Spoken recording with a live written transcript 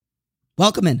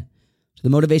Welcome in to the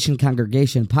Motivation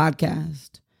Congregation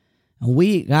podcast. And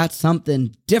we got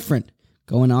something different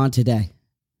going on today.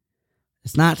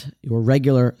 It's not your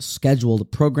regular scheduled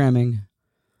programming,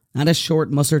 not a short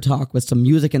Musar talk with some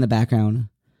music in the background,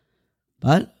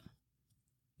 but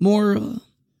more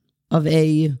of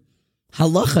a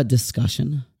halacha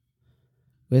discussion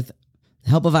with the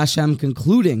help of Hashem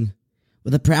concluding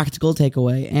with a practical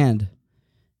takeaway and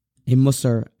a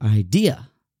Musar idea.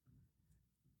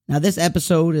 Now, this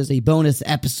episode is a bonus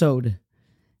episode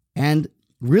and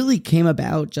really came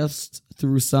about just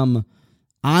through some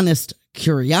honest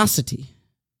curiosity.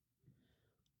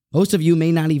 Most of you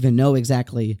may not even know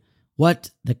exactly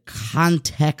what the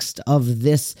context of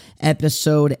this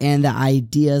episode and the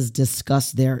ideas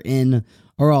discussed therein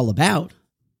are all about.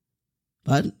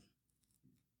 But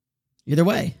either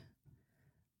way,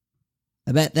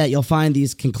 I bet that you'll find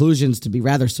these conclusions to be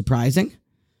rather surprising,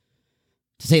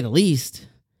 to say the least.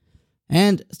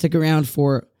 And stick around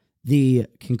for the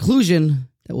conclusion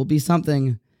that will be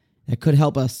something that could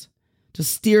help us to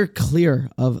steer clear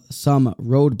of some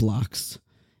roadblocks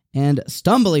and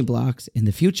stumbling blocks in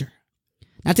the future.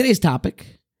 Now, today's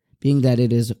topic, being that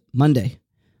it is Monday,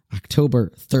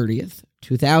 October 30th,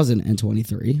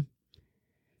 2023,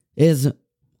 is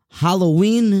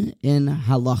Halloween in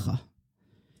Halacha.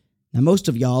 Now, most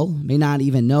of y'all may not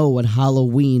even know what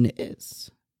Halloween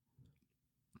is.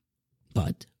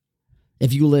 But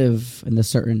if you live in the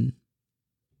certain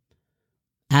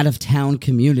out-of-town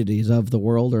communities of the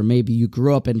world, or maybe you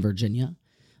grew up in Virginia,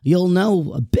 you'll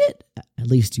know a bit, at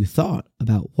least you thought,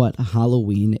 about what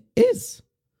Halloween is.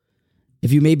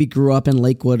 If you maybe grew up in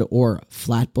Lakewood or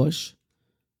Flatbush,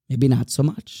 maybe not so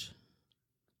much.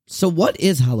 So what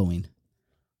is Halloween?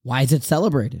 Why is it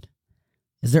celebrated?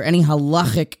 Is there any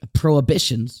halachic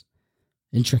prohibitions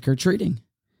in trick-or-treating?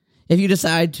 If you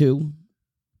decide to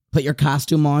put your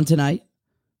costume on tonight,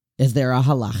 is there a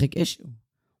halachic issue?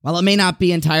 While it may not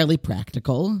be entirely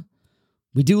practical,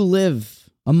 we do live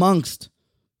amongst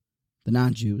the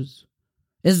non-Jews.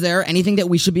 Is there anything that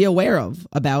we should be aware of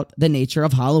about the nature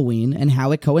of Halloween and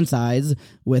how it coincides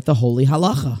with the holy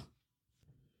halacha?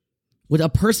 Would a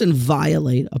person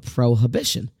violate a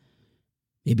prohibition,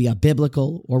 maybe a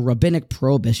biblical or rabbinic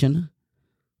prohibition,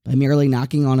 by merely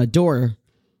knocking on a door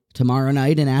tomorrow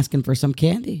night and asking for some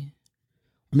candy?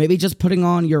 Or maybe just putting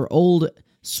on your old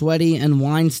sweaty and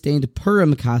wine-stained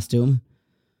Purim costume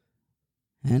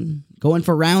and going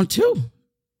for round 2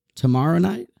 tomorrow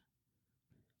night?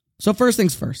 So first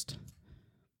things first,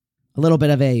 a little bit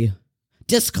of a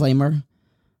disclaimer.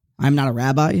 I'm not a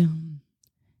rabbi,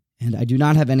 and I do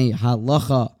not have any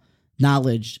halacha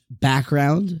knowledge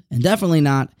background, and definitely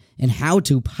not in how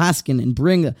to paskin and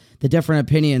bring the different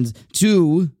opinions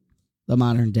to the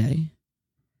modern day.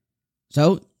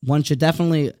 So one should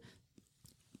definitely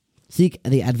seek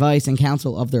the advice and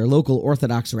counsel of their local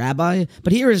Orthodox rabbi,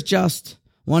 but here is just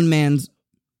one man's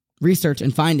research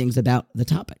and findings about the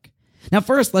topic. Now,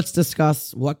 first, let's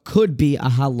discuss what could be a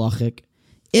halachic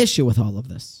issue with all of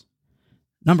this.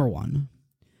 Number one,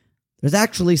 there's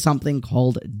actually something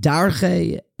called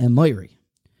darchei emoiri,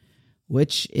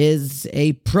 which is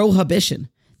a prohibition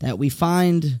that we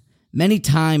find many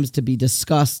times to be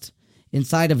discussed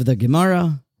inside of the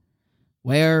Gemara,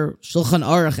 where Shulchan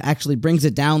Aruch actually brings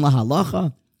it down la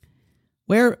halacha,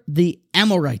 where the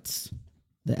Amorites,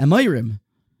 the Amorim,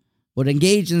 would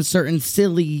engage in certain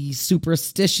silly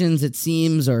superstitions, it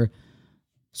seems, or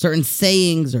certain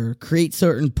sayings, or create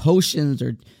certain potions,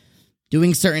 or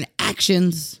doing certain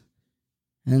actions,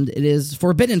 and it is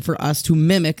forbidden for us to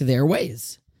mimic their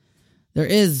ways. There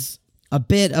is a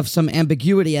bit of some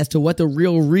ambiguity as to what the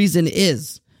real reason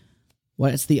is,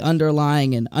 what's the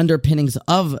underlying and underpinnings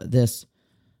of this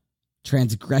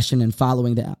transgression and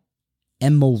following the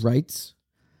Amorites.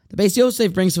 The Beis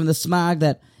Yosef brings from the Smag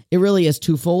that it really is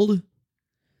twofold,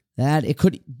 that it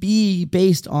could be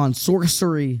based on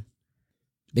sorcery,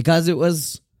 because it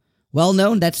was well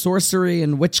known that sorcery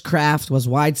and witchcraft was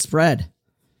widespread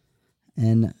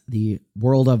in the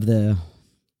world of the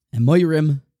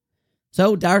Amorim.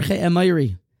 So, darchei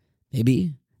emoiri,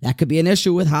 maybe that could be an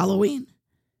issue with Halloween.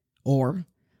 Or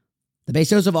the Beis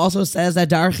Yosef also says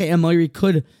that darchei emoiri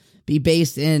could be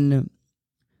based in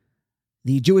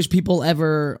the Jewish people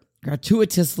ever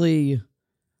gratuitously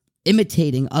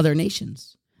imitating other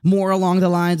nations, more along the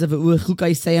lines of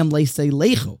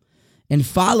and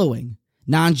following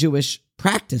non-Jewish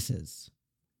practices.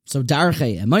 So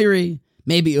darchei emoiri,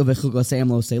 maybe but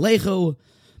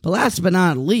last but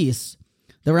not least,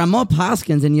 the Ramah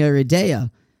paskins in Yeridea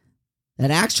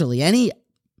that actually any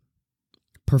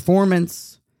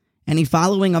performance, any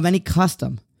following of any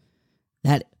custom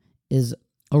that is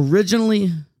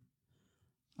originally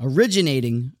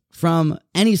originating from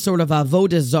any sort of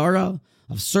avodah zarah,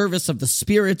 of service of the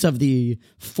spirits of the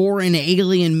foreign,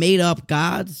 alien, made-up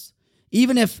gods,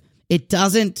 even if it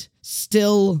isn't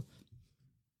still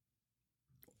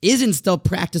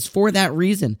practiced for that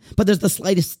reason, but there's the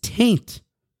slightest taint,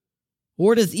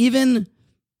 or it is even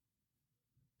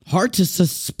hard to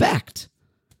suspect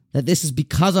that this is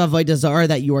because of avodah zarah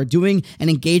that you are doing and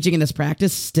engaging in this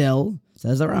practice, still,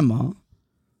 says the Ramah,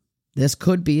 this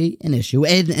could be an issue,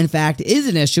 and in fact is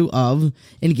an issue of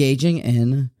engaging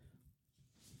in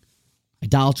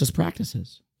idolatrous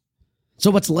practices. So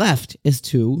what's left is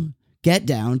to get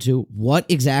down to what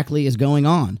exactly is going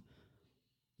on.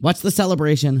 What's the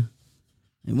celebration?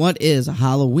 And what is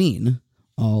Halloween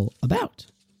all about?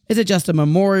 Is it just a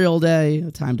Memorial Day,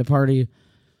 a time to party?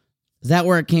 Is that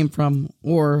where it came from?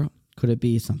 Or could it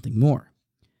be something more?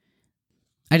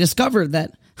 I discovered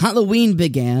that Halloween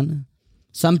began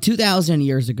some 2,000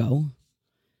 years ago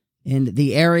in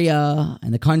the area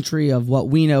and the country of what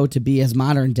we know to be as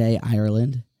modern-day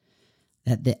Ireland,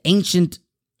 that the ancient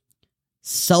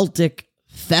Celtic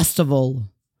festival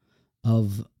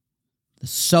of the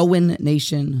Samhain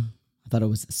nation, I thought it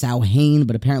was Samhain,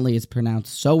 but apparently it's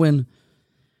pronounced Samhain,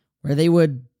 where they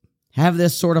would have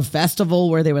this sort of festival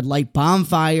where they would light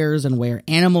bonfires and wear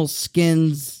animal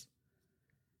skins.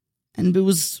 And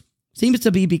it seems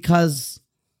to be because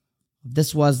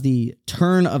this was the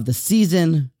turn of the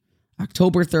season,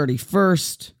 October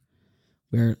 31st,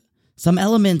 where some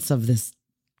elements of this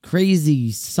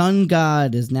crazy sun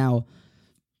god is now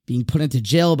being put into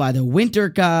jail by the winter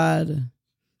god.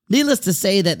 Needless to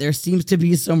say that there seems to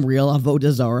be some real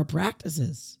avodah zarah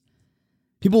practices.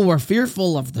 People were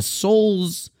fearful of the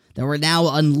souls that were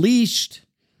now unleashed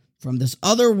from this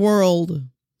other world,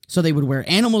 so they would wear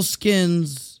animal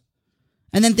skins.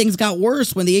 And then things got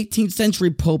worse when the 18th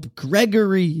century Pope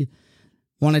Gregory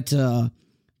wanted to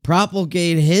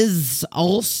propagate his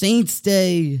All Saints'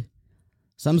 Day,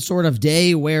 some sort of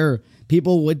day where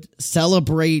people would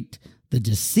celebrate the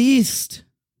deceased.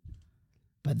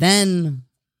 But then,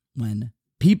 when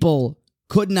people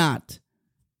could not,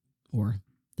 or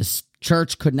the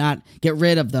church could not get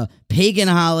rid of the pagan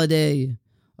holiday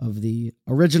of the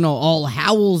original All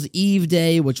Hallows' Eve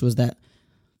Day, which was that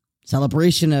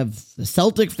celebration of the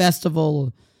Celtic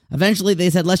festival, eventually they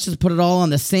said, let's just put it all on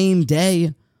the same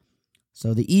day.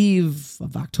 So the eve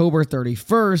of October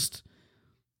 31st,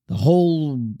 the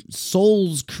whole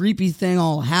Souls creepy thing,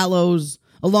 All Hallows,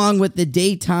 along with the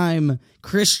daytime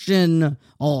Christian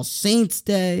All Saints'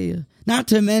 Day. Not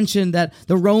to mention that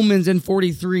the Romans in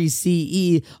 43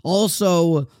 CE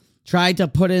also tried to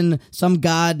put in some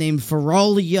god named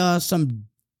Feralia, some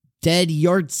dead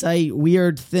yahrzeit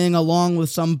weird thing, along with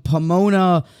some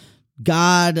Pomona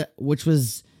god, which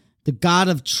was the god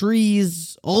of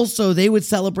trees. Also, they would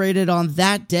celebrate it on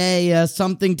that day as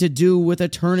something to do with a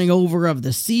turning over of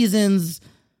the seasons.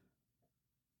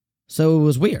 So it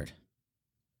was weird,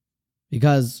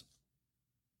 because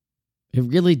it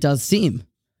really does seem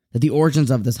that the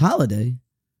origins of this holiday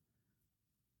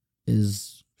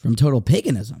is from total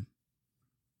paganism.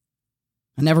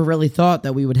 I never really thought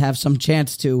that we would have some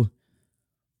chance to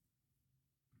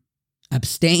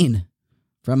abstain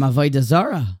from avodah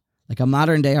zarah, like a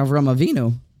modern-day Avram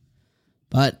Avinu.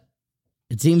 But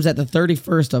it seems that the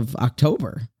 31st of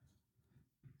October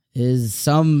is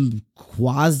some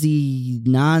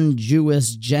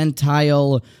quasi-non-Jewish,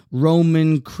 Gentile,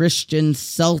 Roman, Christian,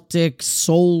 Celtic,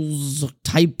 souls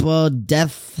type of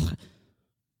death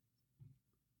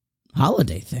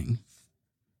holiday thing.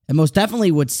 It most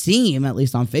definitely would seem, at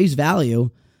least on face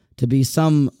value, to be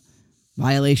some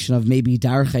violation of maybe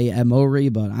Darchei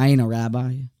Emori, but I ain't a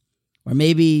rabbi. Or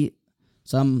maybe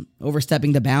some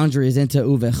overstepping the boundaries into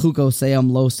Uvechuko Seam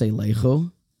Lo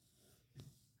Seilechu.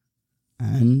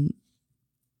 And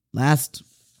last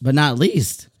but not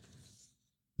least,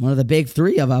 one of the big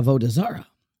three of avodah zarah.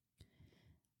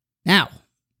 Now,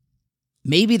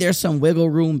 maybe there's some wiggle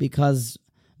room because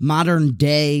modern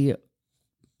day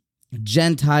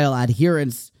Gentile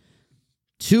adherence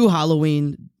to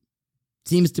Halloween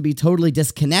seems to be totally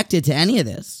disconnected to any of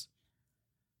this.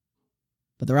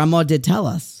 But the Ramah did tell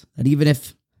us that even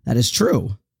if that is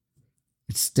true,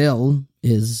 it still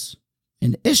is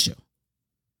an issue.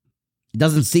 It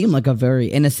doesn't seem like a very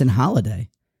innocent holiday.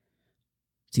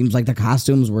 It seems like the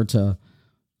costumes were to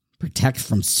protect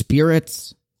from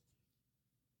spirits.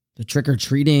 The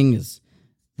trick-or-treating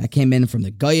that came in from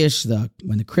the Goyish,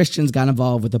 when the Christians got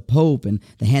involved with the Pope and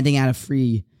the handing out of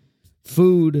free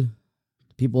food,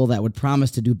 people that would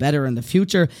promise to do better in the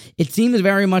future. It seems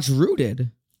very much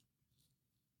rooted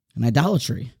in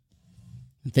idolatry,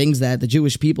 and things that the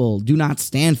Jewish people do not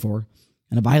stand for,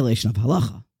 and a violation of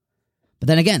halacha. But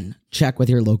then again, check with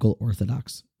your local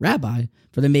Orthodox rabbi,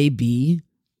 for there may be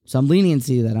some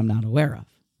leniency that I'm not aware of.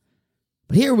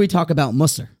 But here we talk about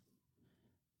Musar.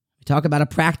 We talk about a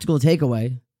practical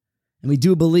takeaway, and we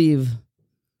do believe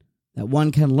that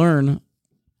one can learn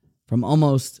from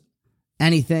almost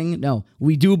anything. No,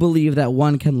 we do believe that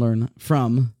one can learn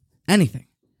from anything.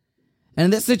 And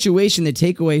in this situation, the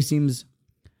takeaway seems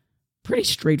pretty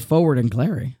straightforward and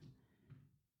glaring.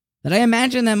 That I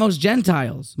imagine that most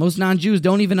Gentiles, most non-Jews,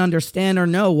 don't even understand or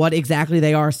know what exactly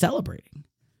they are celebrating.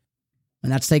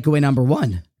 And that's takeaway number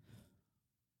one.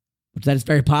 Which that it's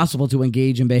very possible to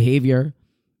engage in behavior,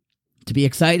 to be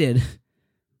excited,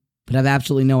 but have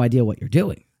absolutely no idea what you're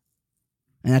doing.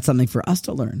 And that's something for us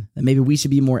to learn, that maybe we should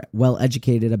be more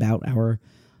well-educated about our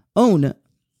own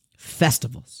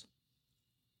festivals.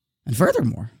 And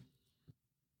furthermore,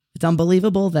 it's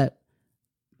unbelievable that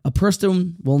a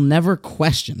person will never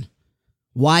question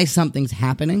why something's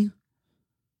happening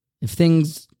if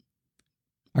things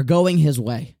are going his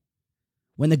way.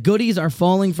 When the goodies are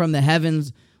falling from the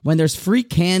heavens, when there's free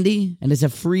candy and it's a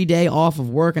free day off of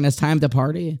work and it's time to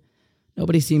party,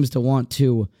 nobody seems to want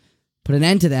to put an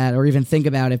end to that or even think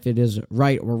about if it is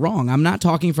right or wrong. I'm not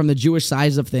talking from the Jewish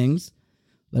side of things,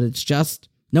 but it's just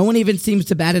no one even seems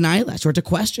to bat an eyelash or to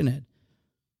question it.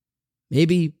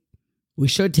 Maybe we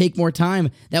should take more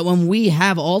time that when we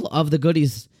have all of the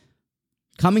goodies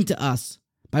coming to us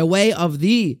by way of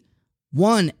the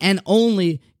one and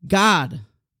only God,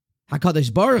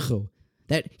 HaKadosh Baruch Hu,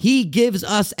 that he gives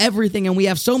us everything and we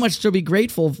have so much to be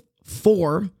grateful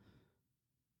for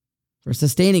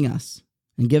sustaining us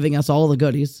and giving us all the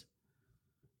goodies,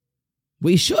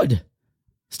 we should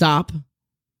stop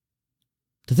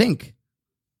to think,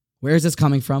 where is this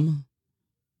coming from?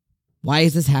 Why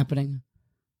is this happening?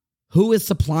 Who is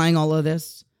supplying all of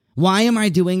this? Why am I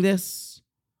doing this?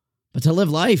 But to live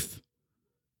life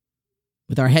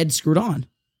with our heads screwed on,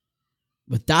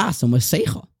 with das and with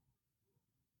seichel.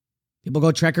 People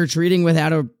go trick-or-treating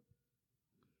without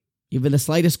even the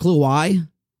slightest clue why.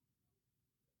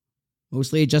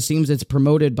 Mostly it just seems it's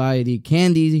promoted by the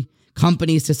candy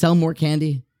companies to sell more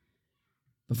candy.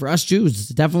 But for us Jews,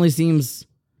 it definitely seems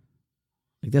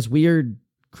like this weird,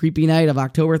 creepy night of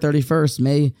October 31st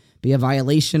may be a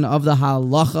violation of the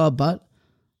halacha, but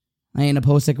I ain't a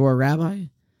posek or a rabbi.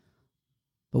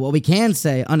 But what we can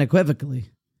say unequivocally,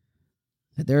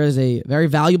 that there is a very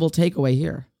valuable takeaway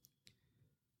here.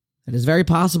 It is very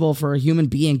possible for a human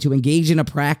being to engage in a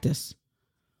practice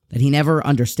that he never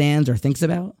understands or thinks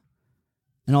about.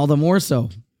 And all the more so,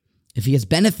 if he is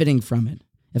benefiting from it,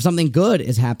 if something good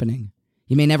is happening,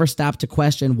 he may never stop to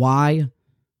question why,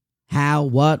 how,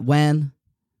 what, when,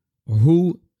 or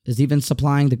who is even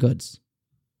supplying the goods.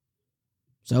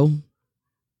 So,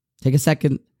 take a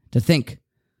second to think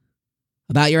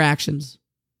about your actions.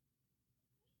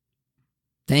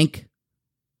 Thank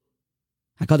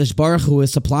HaKadosh Baruch Hu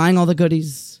is supplying all the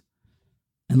goodies,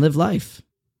 and live life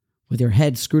with your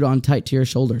head screwed on tight to your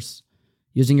shoulders,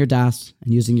 using your das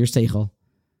and using your seichel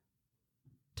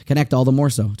to connect all the more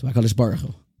so to HaKadosh Baruch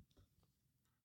Hu.